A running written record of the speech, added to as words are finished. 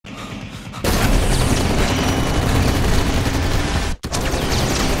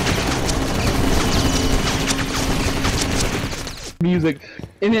music,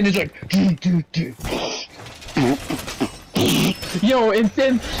 and then it's like, yo, and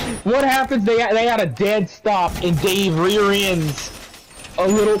then what happens? They had a dead stop, and Dave rear ends a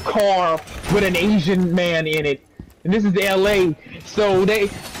little car with an Asian man in it. And this is LA, so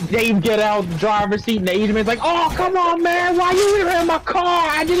Dave get out the driver's seat, and the Asian man's like, "Oh, come on, man, why you in my car?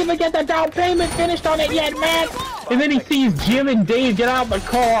 I didn't even get the down payment finished on it yet, man." And then he sees Jim and Dave get out of the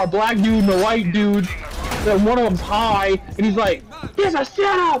car, a black dude and a white dude. And one of them's high, and he's like, "There's a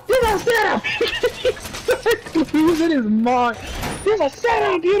setup! There's a setup!" He starts losing his mind. There's a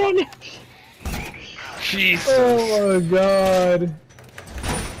setup, you don't. Jesus. Oh my God.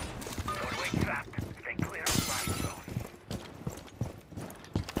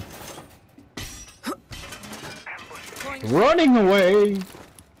 Running away!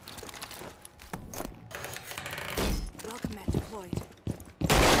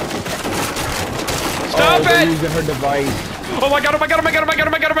 Stop it! Using her device. Oh my god, oh my god, oh my god, oh my god,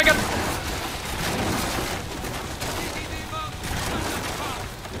 oh my god, oh my god!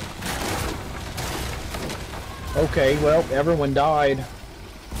 Okay, well, everyone died.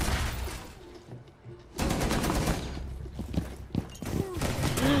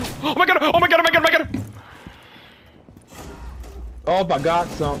 Oh my god, oh my god, oh my god, oh my god! Oh, I got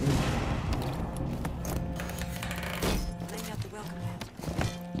something.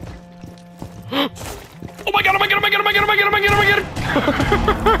 Oh my god, oh my god, oh my god, oh my god, oh my god, oh my god, oh my god!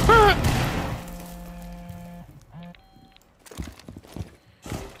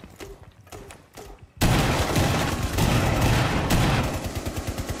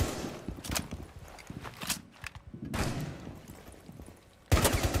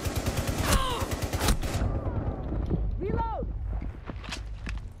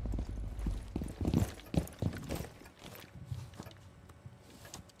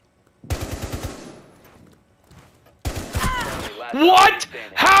 What?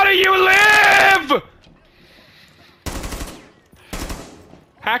 How do you live?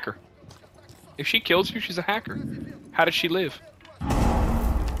 Hacker. If she kills you, she's a hacker. How does she live?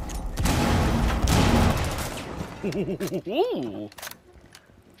 Ooh.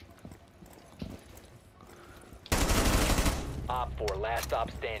 Op 4, last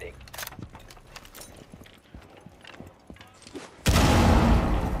stop standing.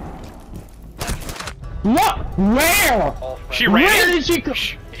 What? Where? She ran Where in? did she go?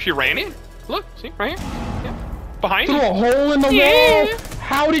 She ran in? Look, see, right here. Yeah. Behind Through you. a hole in the Yeah. wall?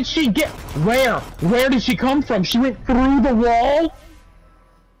 How did she get? Where? Where did she come from? She went through the wall?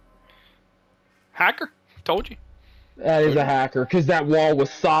 Hacker. Told you. That is a hacker, because that wall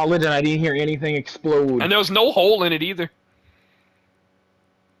was solid and I didn't hear anything explode. And there was no hole in it either.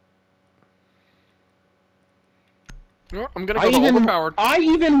 You know what? I'm gonna go to overpowered. I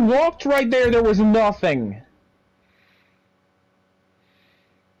even walked right there was nothing.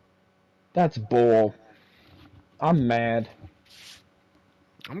 That's bull. I'm mad.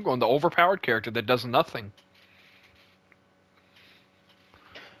 I'm going to overpowered character that does nothing.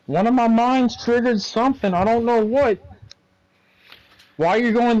 One of my minds triggered something, I don't know what. Why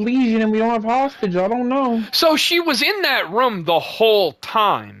you're going Legion and we don't have hostage, I don't know. So she was in that room the whole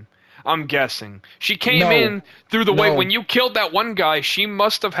time, I'm guessing. She came in through the way when you killed that one guy, she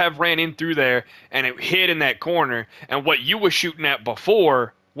must have ran in through there and it hid in that corner, and what you were shooting at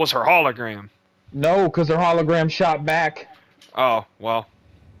before was her hologram. No, because her hologram shot back. Oh, well.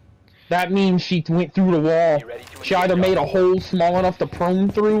 That means she went through the wall. She either made a hole small enough to prone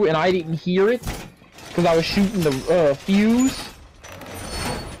through and I didn't hear it, because I was shooting the fuse.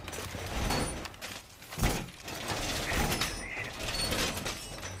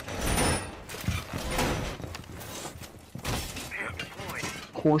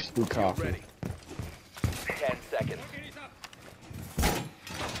 Of course we copy. 10 seconds.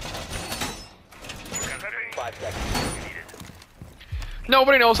 5 seconds.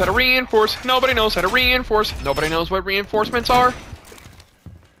 Nobody knows how to reinforce. Nobody knows how to reinforce. Nobody knows what reinforcements are.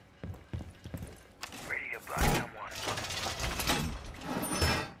 Ready to block someone.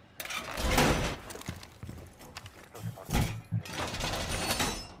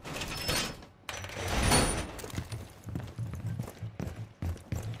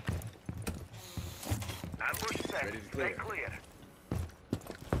 Ambush set. Ready to clear. Clear.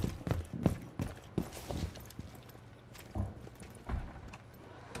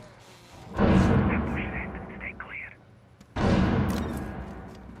 Ambush set. Stay clear.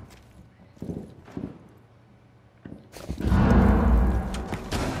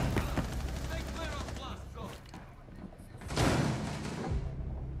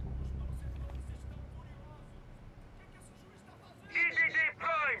 EDD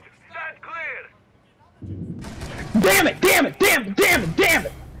primed. Stand clear. Damn it! Damn it! Damn it! Damn it! Damn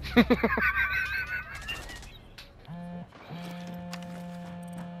it!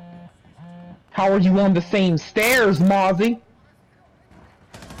 How are you on the same stairs, Mozzie?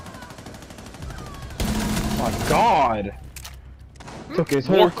 My God! Took his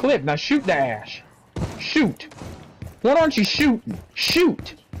whole clip. Now shoot the Ash. Shoot. What aren't you shooting?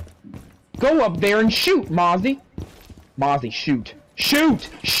 Shoot. Go up there and shoot, Mozzie. Mozzie, shoot. Shoot!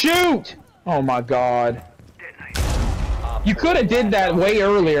 Shoot! Oh my God. You could have did that way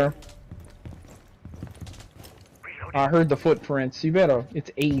earlier. I heard the footprints. You better.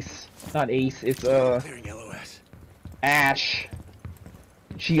 It's Ace. Not Ace. It's Ash.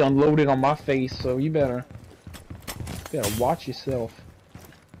 She unloaded on my face, so you better watch yourself.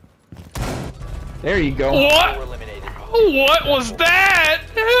 There you go. What? What was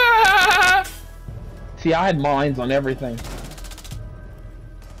that? See, I had mines on everything.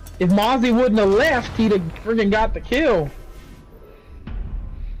 If Mozzie wouldn't have left, he'd have friggin' got the kill.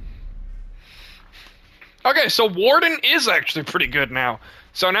 Okay, so Warden is actually pretty good now.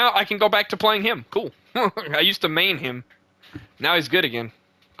 So now I can go back to playing him. Cool. I used to main him. Now he's good again.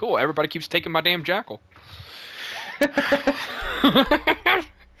 Cool, everybody keeps taking my damn Jackal.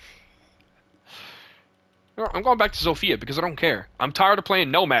 I'm going back to Zofia because I don't care. I'm tired of playing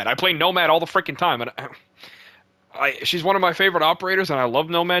Nomad. I play Nomad all the freaking time. And she's one of my favorite operators, and I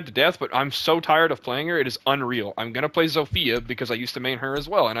love Nomad to death, but I'm so tired of playing her. It is unreal. I'm going to play Zofia because I used to main her as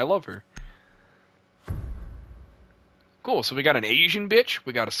well, and I love her. Cool, so we got an Asian bitch,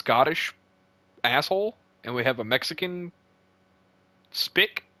 we got a Scottish asshole, and we have a Mexican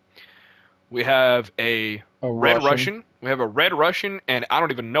spick. We have a red Russian. We have a red Russian, and I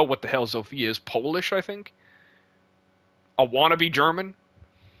don't even know what the hell Zofia is. Polish, I think. A wannabe German.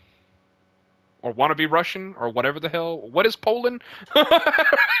 Or wannabe Russian, or whatever the hell. What is Poland?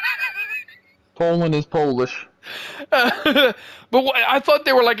 Poland is Polish. But I thought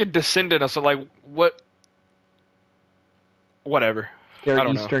they were like a descendant of, so like, what? Whatever. They're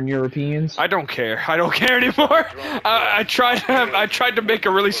Eastern Europeans. I don't care. I don't care anymore. I tried to make a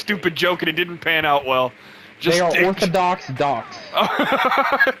really stupid joke and it didn't pan out well. They are Orthodox docs.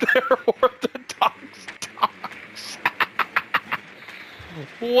 They're Orthodox docs.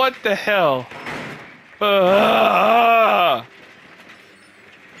 What the hell?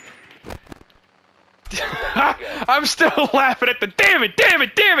 I'm still laughing at the damn it, damn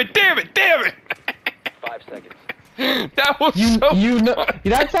it, damn it, damn it, damn it. 5 seconds. That was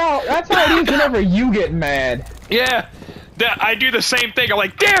that's how it is whenever you get mad. Yeah, I do the same thing. I'm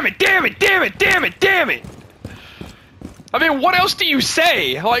like, damn it, damn it, damn it, damn it, damn it. I mean, what else do you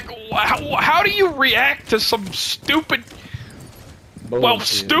say? Like, how do you react to some stupid? Bullshit. Well,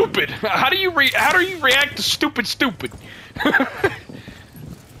 stupid. How do you react to stupid?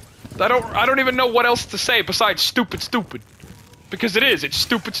 I don't even know what else to say besides stupid. Because it's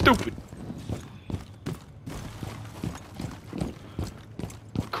stupid.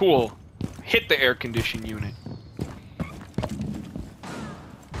 Cool. Hit the air condition unit.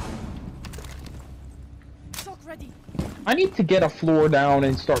 Ready. I need to get a floor down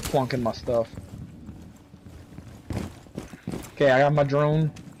and start plunking my stuff. Okay, I got my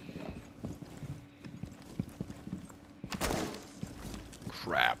drone.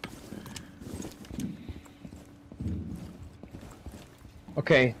 Crap.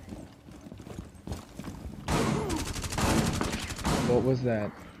 Okay. What was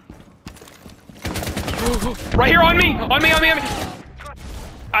that? Right here on me! On me!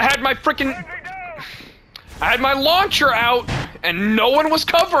 I had my freaking... I had my launcher out, and no one was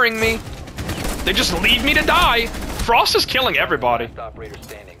covering me. They just leave me to die. Frost is killing everybody.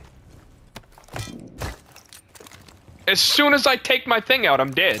 As soon as I take my thing out,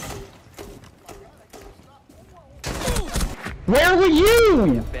 I'm dead. Where were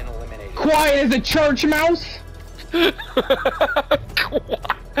you? Quiet as a church mouse? Look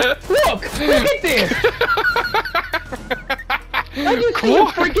at this! I just see a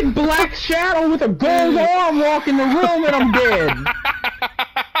freaking black shadow with a gold arm walk in the room and I'm dead.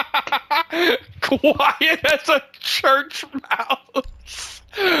 Quiet as a church mouse.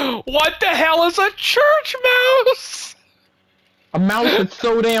 What the hell is a church mouse? A mouse that's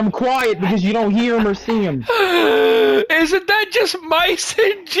so damn quiet because you don't hear him or see him. Isn't that just mice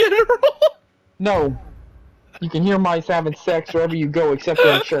in general? No. You can hear mice having sex wherever you go except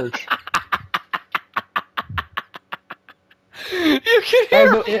in church. You can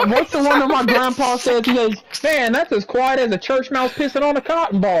hear what's the one that my grandpa says? He goes, man, that's as quiet as a church mouse pissing on a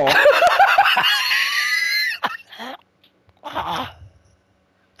cotton ball.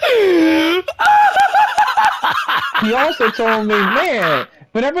 He also told me, man,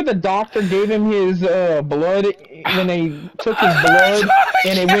 whenever the doctor gave him his blood, when they took his blood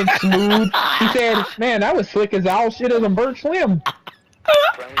and it went smooth, he said, man, that was slick as owl shit as a bird slim.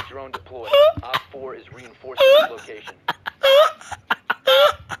 Friendly drone deployed. Op 4 is reinforcing its location.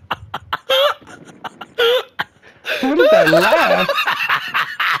 What is that laugh?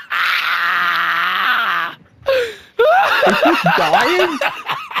 Is he dying?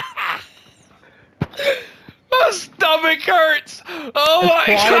 My stomach hurts! Oh my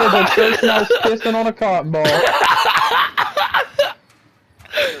Quiet as a god! church mouse pissing on a cotton ball.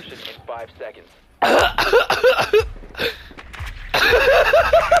 Insertion in 5 seconds.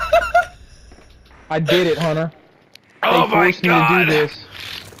 I did it, Hunter. They Oh my forced me to god! do this.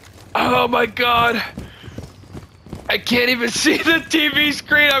 Oh my god! I can't even see the TV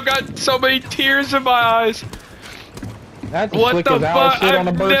screen. I've got so many tears in my eyes. That's What slick the as owl fuck? shit on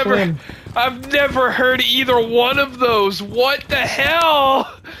a bird slim. I've never heard either one of those. What the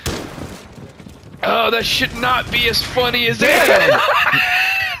hell? Oh, that should not be as funny as it.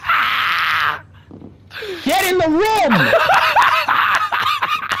 Get in the room!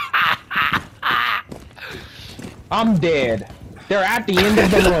 I'm dead. They're at the end of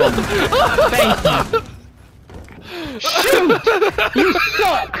the room. Thank you. Shoot! You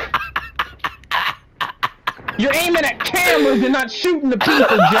suck! You're aiming at cameras and not shooting the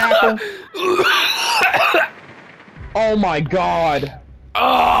people, Jackal. Oh my god.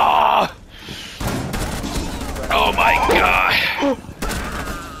 Oh! Oh my god!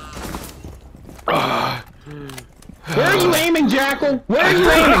 Where are you aiming, Jackal? Where are you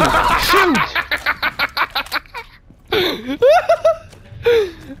aiming? Shoot!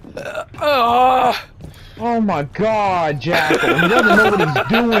 Oh my god, Jackal. He doesn't know what he's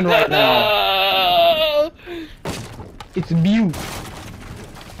doing right now. It's mute.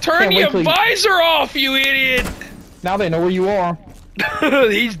 Turn your visor off, you idiot! Now they know where you are.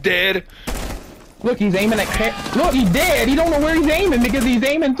 He's dead. Look, he's aiming at Look, he's dead! He don't know where he's aiming because he's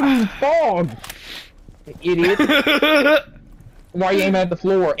aiming through fog. Idiot. Why are you aiming at the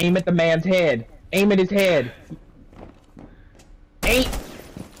floor? Aim at the man's head. Aim at his head. Aim.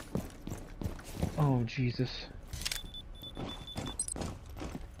 Oh, Jesus.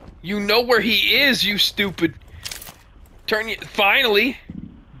 You know where he is, you stupid. Finally.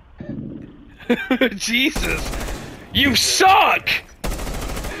 Jesus. You suck!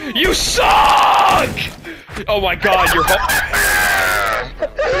 You suck! Oh my god, you're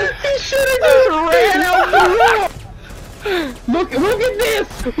He should've just ran out the room! Look at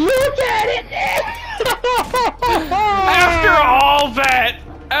this! Look at it!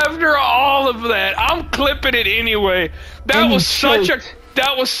 After all of that, I'm clipping it anyway. That was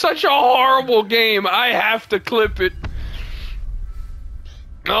such a horrible game. I have to clip it.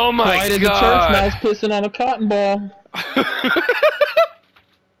 Oh my Quiet as a church god. mouse pissing on a cotton ball.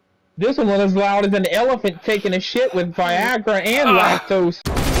 This one was as loud as an elephant taking a shit with Viagra and lactose.